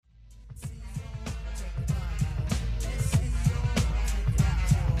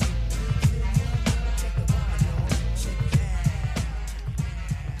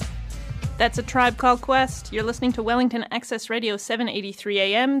That's A Tribe Called Quest. You're listening to Wellington Access Radio 783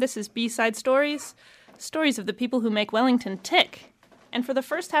 AM. This is B-Side Stories, stories of the people who make Wellington tick. And for the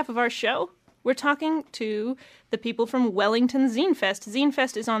first half of our show, we're talking to the people from Wellington Zine Fest. Zine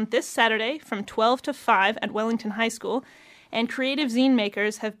Fest is on this Saturday from 12 to 5 at Wellington High School, and creative zine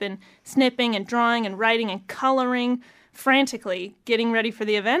makers have been snipping and drawing and writing and coloring frantically, getting ready for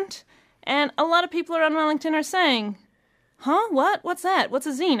the event. And a lot of people around Wellington are saying, huh? What? What's that? What's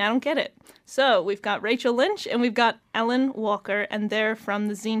a zine? I don't get it. So we've got Rachel Lynch and we've got Ellen Walker, and they're from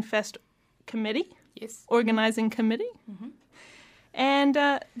the Zine Fest committee. Yes. Organizing committee. Mm-hmm. And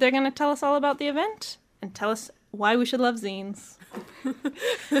they're going to tell us all about the event and tell us why we should love zines.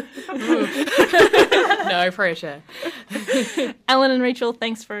 No pressure. Ellen and Rachel,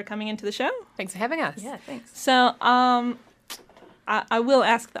 thanks for coming into the show. Thanks for having us. Yeah, thanks. So I will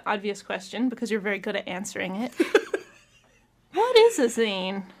ask the obvious question because you're very good at answering it. What is a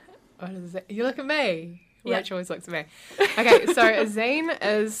zine? What is it? You look at me. Yeah. Rachel always looks at me. Okay, so a zine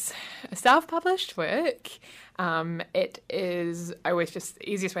is a self-published work. It is, I always just, the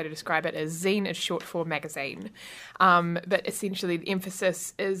easiest way to describe it is zine is short for magazine. But essentially the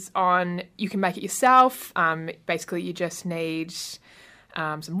emphasis is on, you can make it yourself. Basically you just need some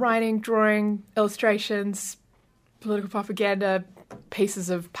writing, drawing, illustrations, political propaganda,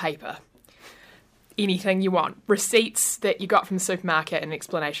 pieces of paper. Anything you want. Receipts that you got from the supermarket, an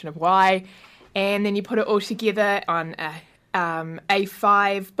explanation of why. And then you put it all together on a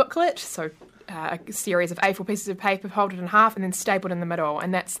A5 booklet, so a series of A4 pieces of paper folded in half and then stapled in the middle.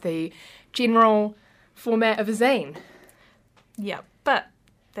 And that's the general format of a zine. Yeah, but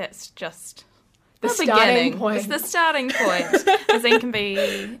that's just The starting beginning. point. It's the starting point. A zine can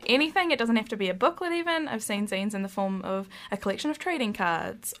be anything. It doesn't have to be a booklet even. I've seen zines in the form of a collection of trading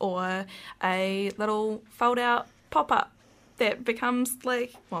cards or a little fold-out pop-up that becomes the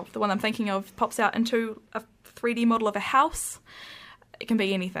one I'm thinking of pops out into a 3D model of a house. It can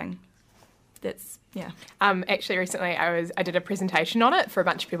be anything. That's, yeah. Actually, recently I did a presentation on it for a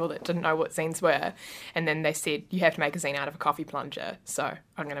bunch of people that didn't know what zines were, and then they said, you have to make a zine out of a coffee plunger. So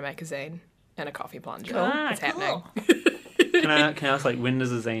I'm going to make a zine in a coffee plunger. It's happening. Can I ask, when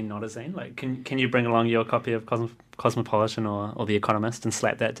is a zine not a zine? Can you bring along your copy of Cosmopolitan or The Economist and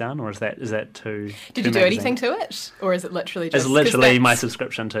slap that down, or is that too? Did you do anything to it, or is it literally just? It's literally my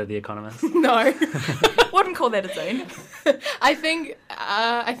subscription to The Economist. No, Wouldn't call that a zine. I think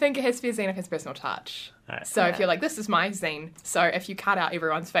it has to be a zine if it's personal touch. Right. So if you're like, this is my zine. So if you cut out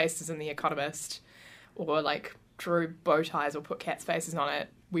everyone's faces in The Economist, or drew bow ties or put cats' faces on it,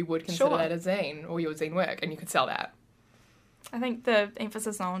 we would consider that a zine or your zine work, and you could sell that. I think the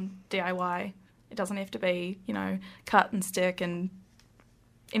emphasis on DIY, it doesn't have to be, cut and stick and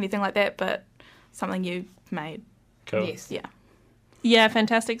anything like that, but something you made. Cool. Yes. Yeah. Yeah,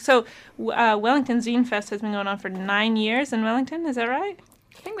 fantastic. So Wellington Zine Fest has been going on for 9 years in Wellington, is that right?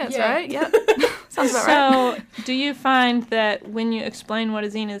 I think that's Yeah. right, yeah. Sounds about right. So do you find that when you explain what a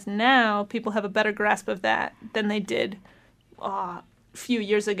zine is now, people have a better grasp of that than they did a few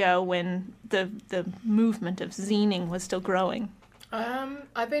years ago when the movement of zining was still growing?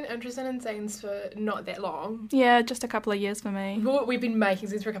 I've been interested in zines for not that long. Yeah, just a couple of years for me. Well, we've been making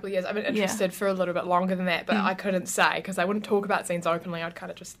zines for a couple of years. I've been interested for a little bit longer than that, but I couldn't say because I wouldn't talk about zines openly. I'd kind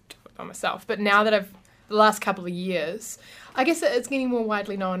of just do it by myself. But now that the last couple of years, I guess it's getting more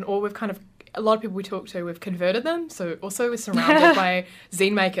widely known, or we've kind of, a lot of people we talk to, we've converted them. So also we're surrounded by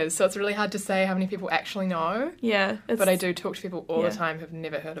zine makers. So it's really hard to say how many people actually know. Yeah. But I do talk to people all the time who've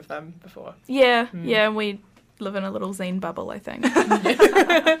never heard of them before. Yeah, yeah, we live in a little zine bubble, I think.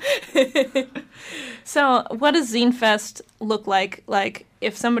 So what does Zine Fest look like? Like,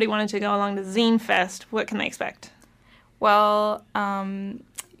 if somebody wanted to go along to Zine Fest, what can they expect? Well,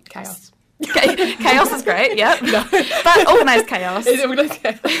 Chaos. chaos is great, yep. But organised chaos. Is it organised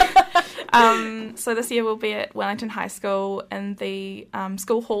chaos? So this year we'll be at Wellington High School in the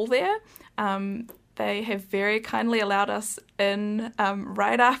school hall there. They have very kindly allowed us in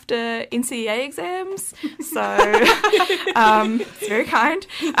right after NCEA exams, so it's very kind.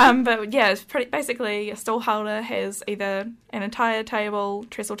 But yeah, it's basically a stall holder has either an entire table,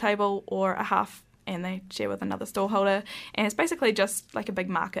 trestle table, or a half, and they share with another stall holder, and it's basically just like a big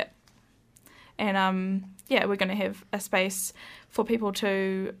market. And we're going to have a space for people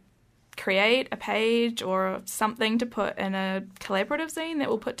to create a page or something to put in a collaborative zine that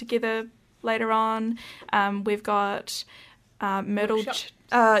we'll put together later on. We've got Myrtle. We've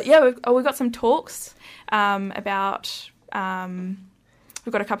got some talks about.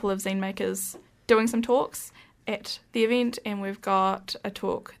 We've got a couple of zine makers doing some talks at the event, and we've got a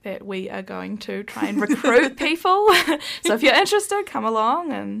talk that we are going to try and recruit people. So if you're interested, come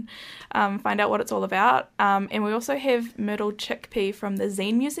along and find out what it's all about. And we also have Myrtle Chickpea from the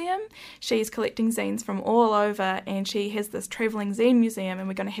Zine Museum. She's collecting zines from all over, and she has this travelling zine museum, and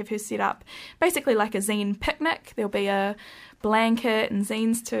we're going to have her set up basically like a zine picnic. There'll be a blanket and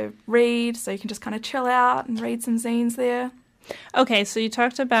zines to read, so you can just kind of chill out and read some zines there. Okay, so you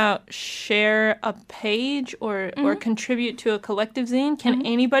talked about share a page or contribute to a collective zine. Can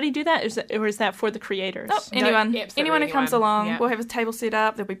anybody do that? Or is that for the creators? Oh, anyone. absolutely Anyone who comes along. Yeah. We'll have a table set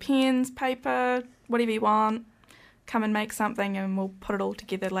up. There'll be pens, paper, whatever you want. Come and make something, and we'll put it all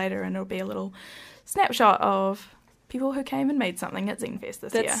together later, and it'll be a little snapshot of people who came and made something at Zine Fest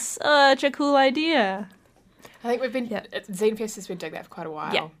this year. That's such a cool idea. I think we've been Zine Fest has been doing that for quite a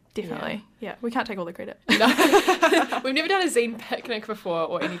while. Yeah, definitely. Yeah, we can't take all the credit. No. We've never done a zine picnic before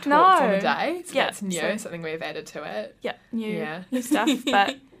or any talks on the day. So that's new, something we've added to it. Yeah, new stuff,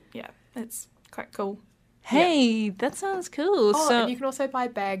 but yeah, it's quite cool. Hey, that sounds cool. Oh, so, and you can also buy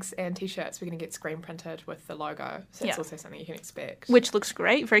bags and t-shirts. We're going to get screen printed with the logo. So that's also something you can expect. which looks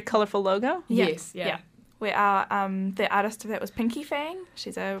great. Very colourful logo. Yes, yeah. We are the artist of that was Pinky Fang.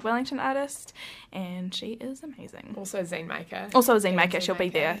 She's a Wellington artist, and she is amazing. Also a zine maker. Also a zine maker. She'll be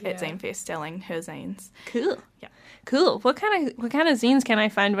zine there maker, at Zine Fest selling her zines. Cool. Yeah. Cool. What kind of zines can I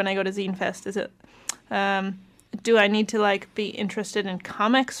find when I go to Zine Fest? Is it do I need to like be interested in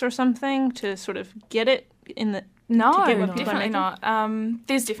comics or something to sort of get it in the No, to get what people are definitely making? not.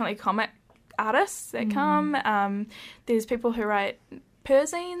 There's definitely comic artists that come. There's people who write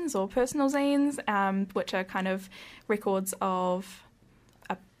perzines or personal zines, which are kind of records of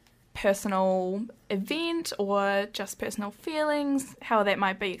a personal event or just personal feelings, how that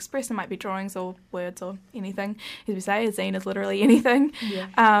might be expressed. It might be drawings or words or anything. As we say, a zine is literally anything.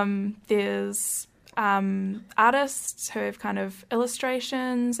 Yeah. There's artists who have kind of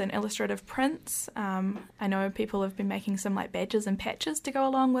illustrations and illustrative prints. I know people have been making some like badges and patches to go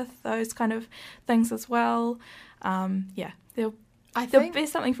along with those kind of things as well. There'll be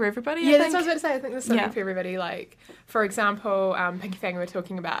something for everybody. Yeah, I that's think. what I was about to say. I think there's something for everybody. Like, for example, Pinky Fang, we were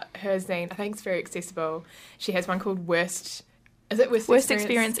talking about her zine. I think it's very accessible. She has one called Worst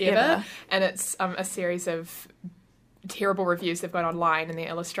Experience Ever? And it's a series of terrible reviews they've got online, and they're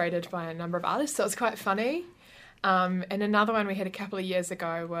illustrated by a number of artists, so it's quite funny. And another one we had a couple of years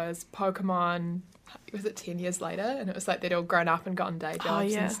ago was Pokemon. Was it 10 years later? And it was like they'd all grown up and gotten day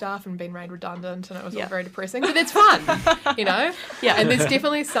jobs and stuff and been made redundant, and it was all very depressing. But it's fun, you know? Yeah. And there's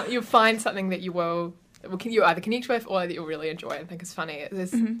definitely you'll find something that you either connect with or that you'll really enjoy and think is funny.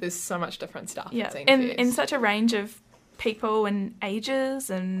 There's so much different stuff. Yeah, and in such a range of people and ages,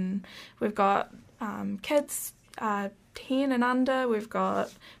 and we've got kids 10 and under. We've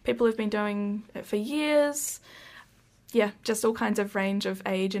got people who've been doing it for years. Yeah, just all kinds of range of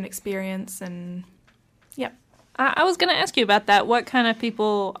age and experience, and yeah. I was going to ask you about that. What kind of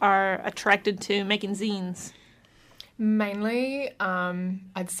people are attracted to making zines? Mainly,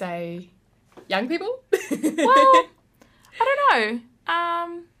 I'd say young people. Well, I don't know.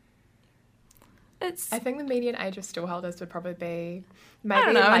 I think the median age of stallholders would probably be maybe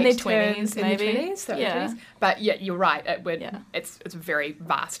in their late 20s, teens, maybe. In their 20s, Yeah. 20s. But yeah, you're right. It would. Yeah. It's very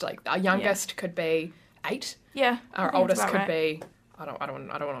vast. Like our youngest could be 8. Yeah. Our oldest could be. I don't want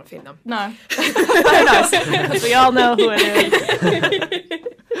to offend them. No. Because we all know who it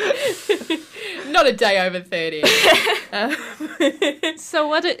is. Not a day over 30. So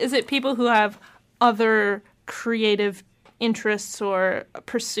what is it? People who have other creative interests or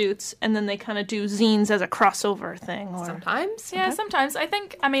pursuits, and then they kind of do zines as a crossover thing? Or... Sometimes. Yeah, sometimes. I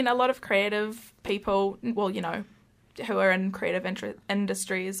think, a lot of creative people, well, who are in creative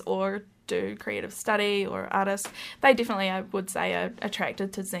industries or do creative study or artists, they definitely, I would say, are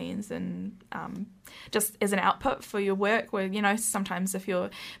attracted to zines and just as an output for your work where, sometimes if you're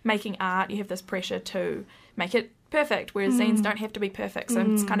making art, you have this pressure to make it perfect, whereas zines don't have to be perfect, so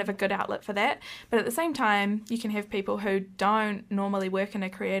it's kind of a good outlet for that. But at the same time, you can have people who don't normally work in a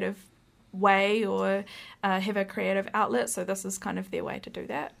creative way or have a creative outlet, so this is kind of their way to do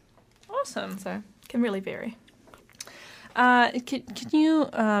that. Awesome. So it can really vary. Can you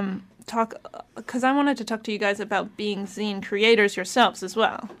talk, because I wanted to talk to you guys about being zine creators yourselves as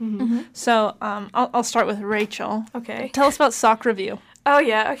well. Mm-hmm. So I'll start with Rachel. Okay. Tell us about Sock Review. Oh,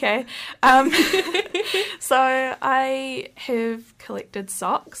 yeah, okay. So I have collected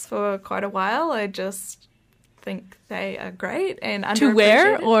socks for quite a while. I just think they are great and to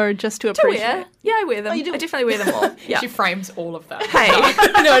wear underappreciated. or just to To appreciate? wear. Yeah, I wear them. Oh, you do? I definitely wear them all. Yeah. She frames all of them. Hey.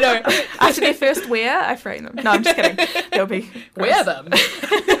 No. After their first wear, I frame them. No, I'm just kidding. They'll be gross. Wear them.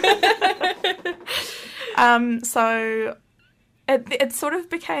 So it sort of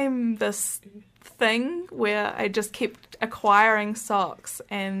became this thing where I just kept acquiring socks,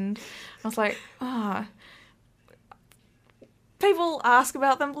 and I was like, people ask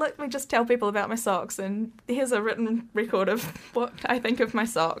about them, let me just tell people about my socks, and here's a written record of what I think of my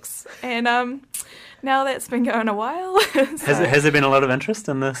socks. And now that's been going a while. So, Has there been a lot of interest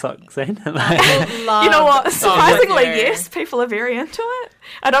in the sock scene? you know what? Surprisingly, yes, people are very into it.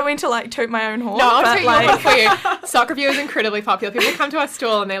 I don't mean to like toot my own horn. No, I'll but tell you what for you. Sock Review is incredibly popular. People come to our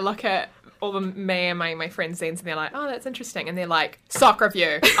stall and they look at all the me and my friends' zines and they're like, oh, that's interesting. And they're like, Sock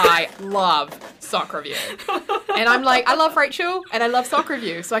Review. I love Sock Review. And I'm like, I love Rachel and I love Sock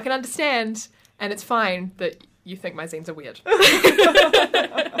Review, so I can understand, and it's fine that you think my zines are weird.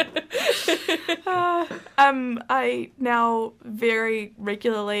 I now very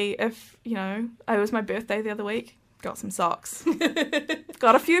regularly, if, you know, it was my birthday the other week, got some socks.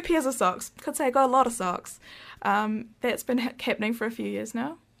 Got a few pairs of socks. Could say I got a lot of socks. That's been happening for a few years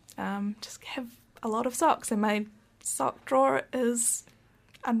now. Just have a lot of socks, and my sock drawer is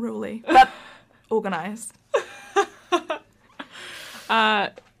unruly, but organised.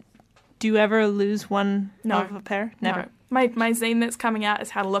 Do you ever lose one of a pair? Never. No. My zine that's coming out is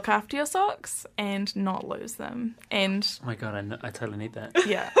how to look after your socks and not lose them. And Oh my god, I totally need that.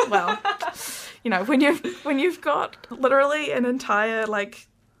 yeah, well, you know, when you've got literally an entire like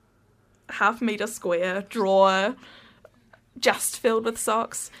half-meter square drawer just filled with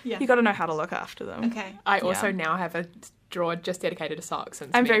socks, you got to know how to look after them. Okay. I also now have a drawer just dedicated to socks. And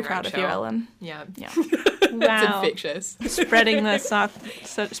I'm very proud of you, Ellen. Yeah. Yeah. It's Wow. infectious. Spreading the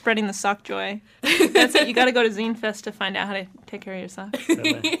sock joy. That's it. You got to go to Zine Fest to find out how to take care of your socks.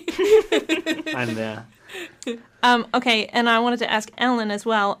 Totally. I'm there. Okay, and I wanted to ask Ellen as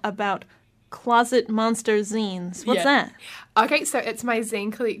well about Closet Monster Zines. What's that? Okay, so it's my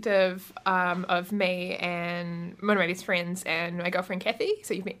zine collective of me and one of my best friends and my girlfriend Kathy.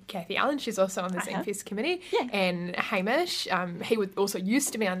 So you've met Kathy Allen. She's also on the Zine Fest committee. Yeah. And Hamish, he also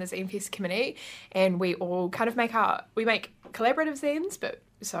used to be on the Zine Fest committee. And we all kind of make collaborative zines, but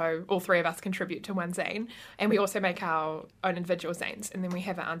so all three of us contribute to one zine. And we also make our own individual zines. And then we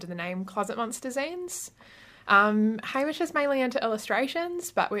have it under the name Closet Monster Zines. Hamish is mainly into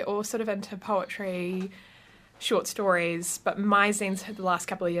illustrations, but we're all sort of into poetry, short stories. But my zines the last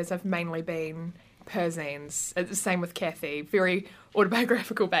couple of years have mainly been her zines. It's the same with Kathy, very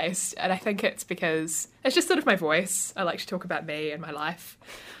autobiographical based. And I think it's because it's just sort of my voice. I like to talk about me and my life.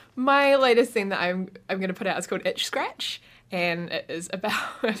 My latest zine that I'm going to put out is called Itch Scratch. And it is about,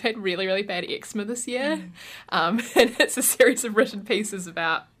 I've had really, really bad eczema this year. And it's a series of written pieces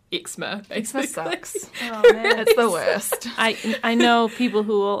about eczema, basically. Eczema sucks. Oh, man. It's the worst. I know people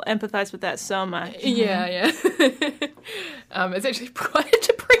who will empathize with that so much. Yeah. It's actually quite a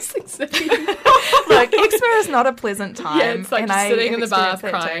depressing scene. Look, eczema is not a pleasant time. Yeah, it's like and just I sitting in the experienced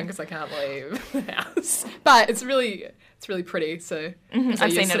bath that crying too. because I can't leave the house. But it's really pretty. So I've I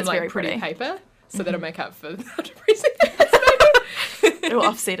seen use it. some It's like very pretty pretty. paper, so that'll make up for how depressing. It will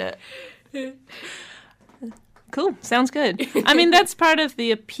offset it. Cool. Sounds good. I mean, that's part of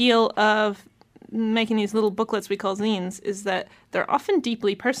the appeal of making these little booklets we call zines, is that they're often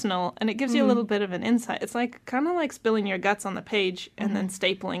deeply personal, and it gives you a little bit of an insight. It's like kind of like spilling your guts on the page and then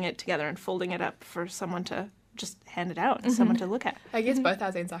stapling it together and folding it up for someone to just hand it out, someone to look at. I guess both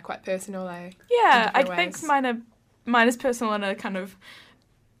our zines are quite personal, though. Yeah, I different think ways. mine is personal on a kind of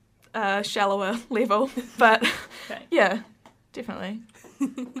shallower level, but Okay. yeah, definitely.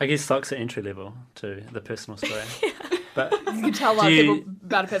 I guess socks are entry level to the personal story. But You can tell a lot of people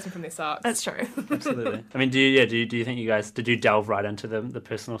about a person from their socks. That's true. absolutely. I mean, do you think you guys did you delve right into the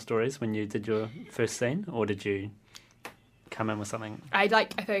personal stories when you did your first scene, or did you come in with something? I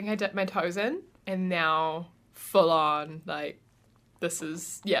think I dipped my toes in, and now full on this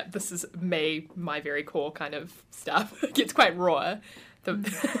is me, my very core kind of stuff. It gets quite raw.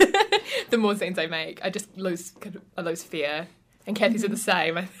 The more scenes I make, I just lose fear. And Kathy's are the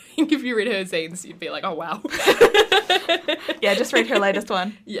same. I think if you read her zines, you'd be like, oh wow. Yeah, just read her latest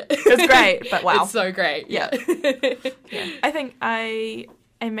one. Yeah. It's great, but wow. It's so great. Yeah. I think I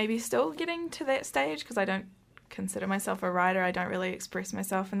am maybe still getting to that stage because I don't consider myself a writer. I don't really express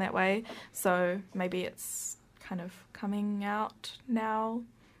myself in that way. So maybe it's kind of coming out now,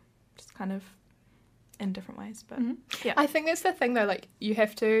 just kind of in different ways. But yeah. I think that's the thing though, like you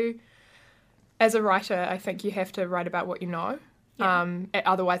have to, as a writer, I think you have to write about what you know. Yeah.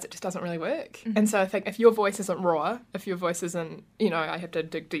 Otherwise it just doesn't really work. And so I think if your voice isn't raw, if your voice isn't, I have to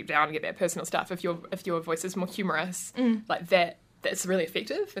dig deep down and get that personal stuff. If your voice is more humorous, like that's really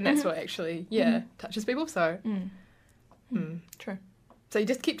effective, and that's what actually touches people. So True. So you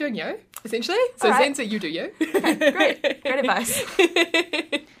just keep doing you, essentially. So All right. Zen, so you do you. Great advice.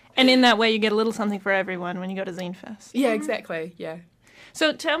 And in that way, you get a little something for everyone when you go to Zine Fest. Yeah, exactly. Yeah.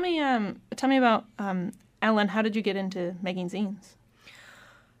 So tell me about Ellen. How did you get into making zines?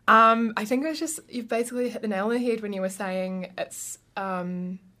 I think it was just, you've basically hit the nail on the head when you were saying it's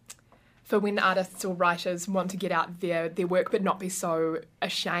for when artists or writers want to get out their work but not be so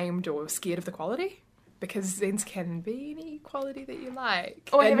ashamed or scared of the quality. Because zines can be any quality that you like.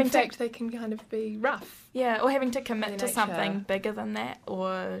 Or and in having to- fact, they can kind of be rough. Yeah, or having to commit to nature. something bigger than that,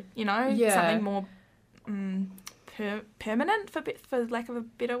 or Yeah. something more permanent, for lack of a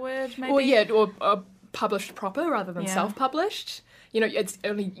better word, maybe. Or published proper rather than Yeah. self-published. You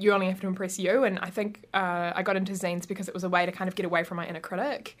only have to impress you. And I think I got into zines because it was a way to kind of get away from my inner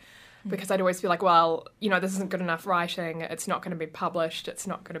critic. Because I'd always feel like, well, this isn't good enough writing. It's not going to be published. It's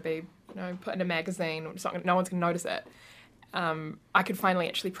not going to be, put in a magazine. No one's going to notice it. I could finally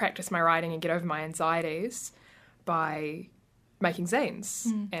actually practice my writing and get over my anxieties by making zines.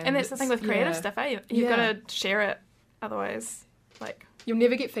 And that's the thing with creative stuff, eh? You've got to share it, otherwise, like... You'll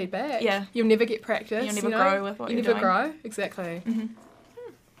never get feedback. Yeah. You'll never get practice. You'll never grow with what you you're never doing. grow, exactly.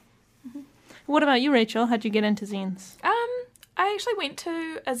 What about you, Rachel? How'd you get into zines? I actually went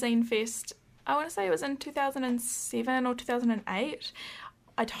to a zine fest, I want to say it was in 2007 or 2008.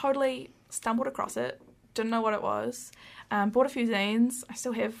 I totally stumbled across it, didn't know what it was, bought a few zines. I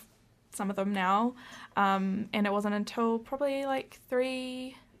still have some of them now, and it wasn't until probably like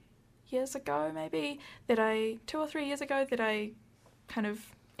 3 years ago, maybe, 2 or 3 years ago, that I kind of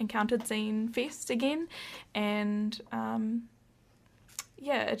encountered Zine Fest again, and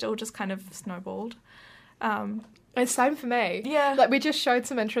it all just kind of snowballed. It's same for me. Yeah. Like, we just showed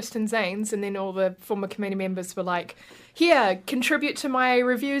some interest in zines, and then all the former committee members were like, here, contribute to my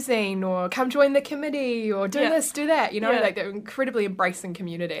review zine, or come join the committee, or do this, do that. Like, they're incredibly embracing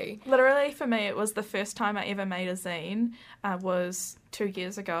community. Literally, for me, it was the first time I ever made a zine, was 2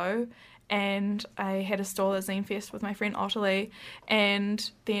 years ago, and I had a stall at Zine Fest with my friend Ottilie,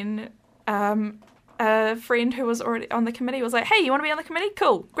 and then a friend who was already on the committee was like, hey, you want to be on the committee?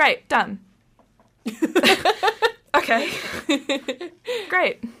 Cool, great, done. Okay.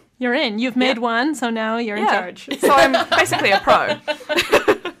 Great. You're in. You've made one, so now you're in charge. So I'm basically a pro.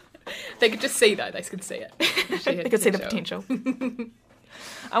 They could just see, though. They could see it. They could see the potential.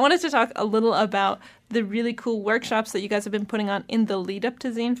 I wanted to talk a little about the really cool workshops that you guys have been putting on in the lead up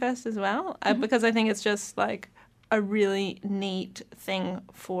to Zine Fest as well, because I think it's just like a really neat thing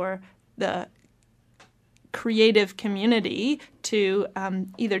for the creative community to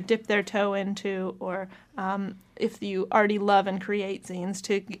either dip their toe into, or if you already love and create zines,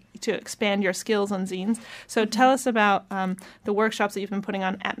 to expand your skills on zines. So tell us about the workshops that you've been putting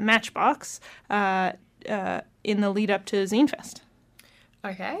on at Matchbox in the lead up to Zine Fest.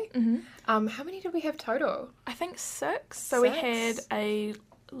 Okay. How many did we have total? I think 6. So we had a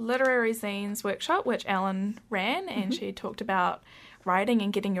literary zines workshop, which Ellen ran, and she talked about writing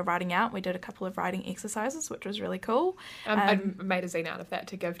and getting your writing out. We did a couple of writing exercises, which was really cool. I made a zine out of that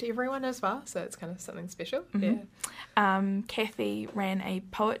to give to everyone as well, so it's kind of something special. Yeah. Kathy ran a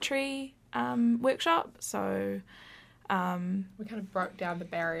poetry workshop, so... we kind of broke down the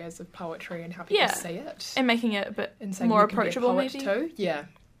barriers of poetry and how people see it. And making it a bit And saying more you can be a approachable, poet maybe. too. Yeah.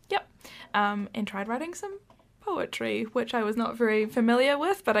 Yep. And tried writing some poetry, which I was not very familiar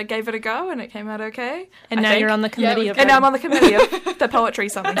with, but I gave it a go and it came out okay. And now you're on the committee of And now I'm on the committee of the poetry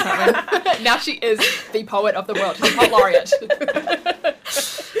something. Now she is the poet of the world. She's a poet laureate.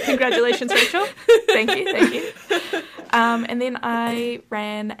 Congratulations, Rachel. Thank you. And then I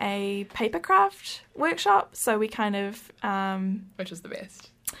ran a paper craft workshop, so we kind of... Which is the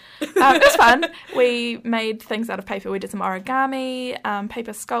best. it was fun. We made things out of paper. We did some origami,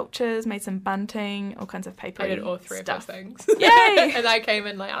 paper sculptures, made some bunting, all kinds of paper. I did all 3 stuff. of those things. Yay! And I came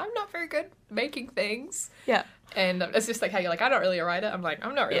in like, I'm not very good making things. Yeah. And it's just like how you're like, I'm not really a writer. I'm like,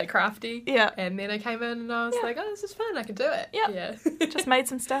 I'm not really crafty. Yeah. And then I came in and I was like, oh, this is fun. I can do it. Yeah. Yeah. Just made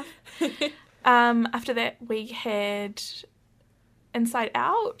some stuff. After that, we had Inside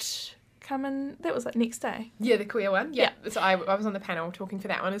Out come in. That was like next day. Yeah, the queer one. Yeah. So I was on the panel talking for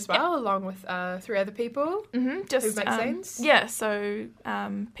that one as well, along with 3 other people. Mm-hmm. Just Who make zines? Yeah. So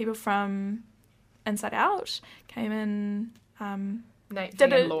people from Inside Out came in. Nate,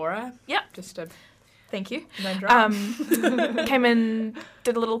 Did and it- Laura. Yeah. Just a Thank you. name drop. Came in,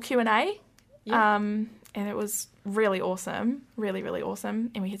 did a little Q&A. Yeah. And it was really awesome, really, really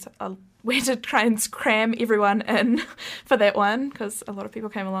awesome. And we had to try and cram everyone in for that one because a lot of people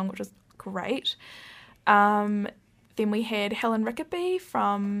came along, which was great. Then we had Helen Rickaby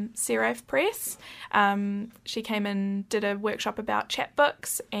from Seraph Press. She came and did a workshop about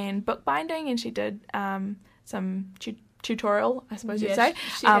chapbooks and bookbinding, and she did some tutorial, I suppose you'd say.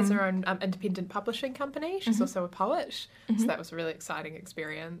 She has her own independent publishing company. She's also a poet, so that was a really exciting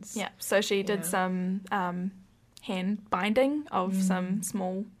experience. Yeah, so she did some hand binding of some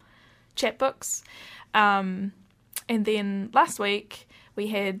small chapbooks. And then last week we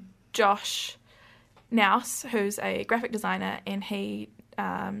had Josh Naus, who's a graphic designer, and he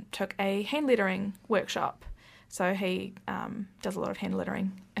took a hand lettering workshop. So he does a lot of hand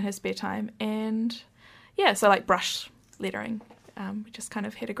lettering in his spare time. And yeah, so like brush lettering. We just kind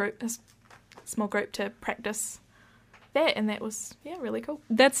of had a small group to practice that, and that was really cool.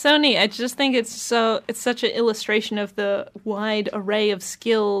 That's so neat. I just think it's such an illustration of the wide array of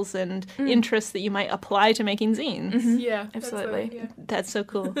skills and interests that you might apply to making zines. Yeah, Absolutely. That's so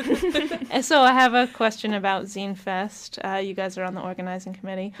cool. And so I have a question about Zine Fest. You guys are on the organizing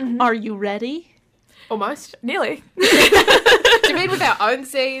committee. Are you ready? Almost. Nearly. Do you mean with our own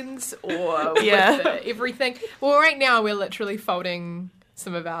zines or with everything? Well, right now we're literally folding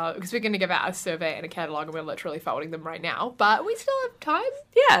some of our, because we're going to give out a survey and a catalogue, and we're literally folding them right now, but we still have time.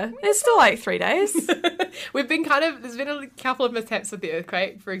 Yeah, there's still like 3 days. There's been a couple of mishaps with the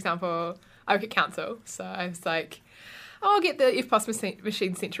earthquake. For example, I work at council, so I was like, I'll get the FPOS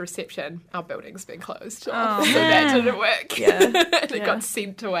machine sent to reception. Our building's been closed. So that didn't work. Yeah. And it got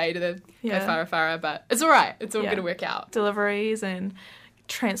sent away to the Whara, but it's all right. It's all going to work out. Deliveries and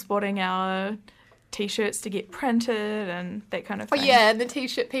transporting our T-shirts to get printed and that kind of thing. Oh, yeah, and the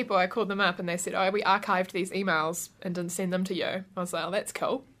T-shirt people, I called them up and they said, we archived these emails and didn't send them to you. I was like, oh, that's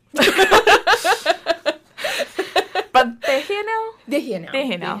cool. But they're here now. They're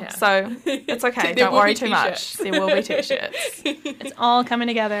here now. So it's okay. Don't worry too much. There will be T-shirts. It's all coming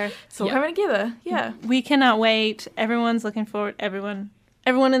together. It's all coming together. Yeah. We cannot wait. Everyone's looking forward. Everyone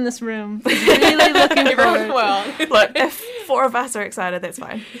in this room is really looking forward. Well, Look, if 4 of us are excited, that's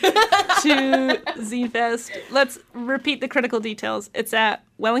fine. To Zine Fest. Let's repeat the critical details. It's at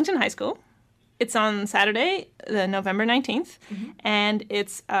Wellington High School. It's on Saturday, November 19th, and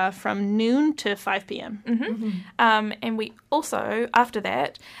it's from noon to 5 p.m. And we also, after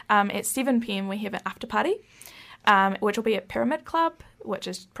that, at 7 p.m. we have an after party, which will be at Pyramid Club, which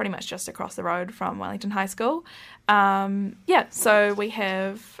is pretty much just across the road from Wellington High School. So we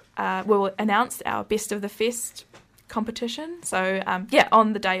have, we'll announce our Best of the Fest competition. So,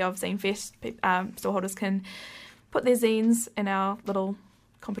 on the day of Zine Fest, stallholders can put their zines in our little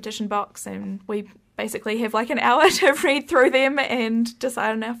competition box, and we basically have like an hour to read through them and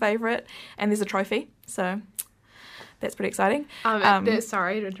decide on our favourite, and there's a trophy. So that's pretty exciting.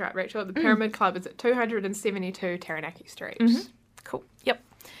 Sorry to interrupt, Rachel. The Pyramid Club is at 272 Taranaki Street. Cool. Yep.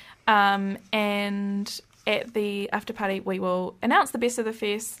 And at the after party, we will announce the Best of the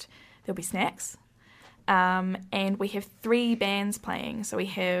Fest. There'll be snacks. And we have 3 bands playing. So we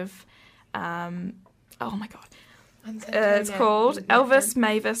have, oh my God. It's called Elvis,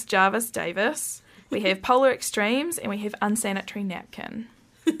 Mavis, Jarvis, Davis. We have Polar Extremes, and we have Unsanitary Napkin.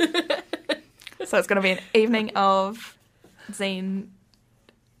 So it's going to be an evening of zine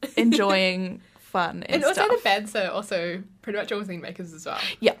enjoying fun and also stuff. the bands are also pretty much all zine makers as well.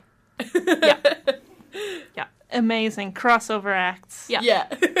 Yeah. Amazing. Crossover acts. Yeah.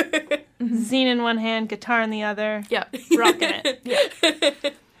 Zine in one hand, guitar in the other. Yeah. Rocking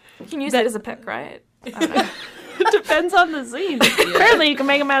it. You can use that as a pick, right? I don't know. It depends on the zine. Apparently you can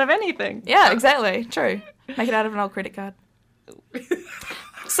make them out of anything. Yeah, exactly. True. Make it out of an old credit card.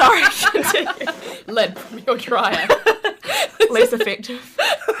 Sorry. Lead from your dryer. Less effective.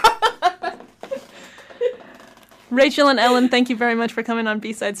 Rachel and Ellen, thank you very much for coming on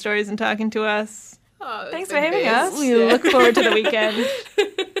B-Side Stories and talking to us. Oh, Thanks for having us. We look forward to the weekend.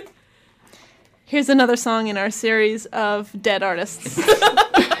 Here's another song in our series of dead artists.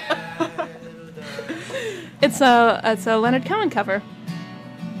 It's a Leonard Cohen cover.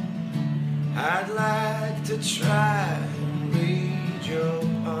 I'd like to try and read your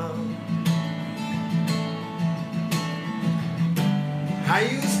palm. I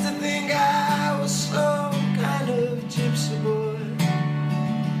used to think I was some kind of gypsy boy.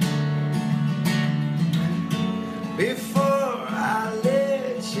 Before